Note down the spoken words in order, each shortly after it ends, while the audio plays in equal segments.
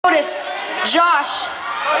noticed, Josh,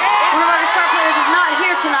 one of our guitar players, is not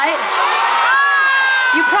here tonight.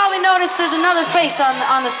 You probably noticed there's another face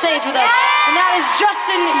on the stage with us, and that is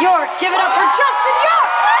Justin York. Give it up for Justin York!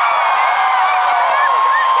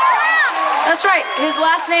 That's right, his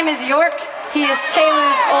last name is York. He is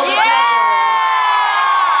Taylor's older brother.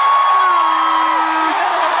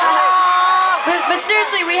 But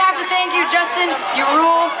seriously, we have to thank you, Justin. You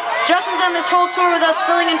rule. Justin's on this whole tour with us,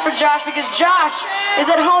 filling in for Josh, because Josh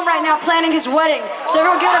is at home right now planning his wedding. So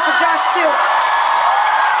everyone give it up for Josh, too.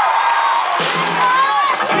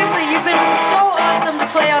 Seriously, you've been so awesome to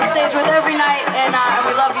play on stage with every night, and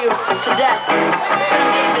we love you to death. It's been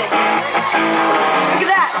amazing. Look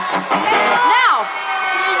at that.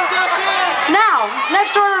 Now,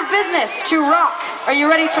 next order of business, to rock. Are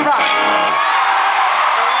you ready to rock?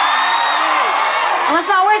 Let's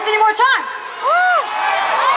not waste any more time.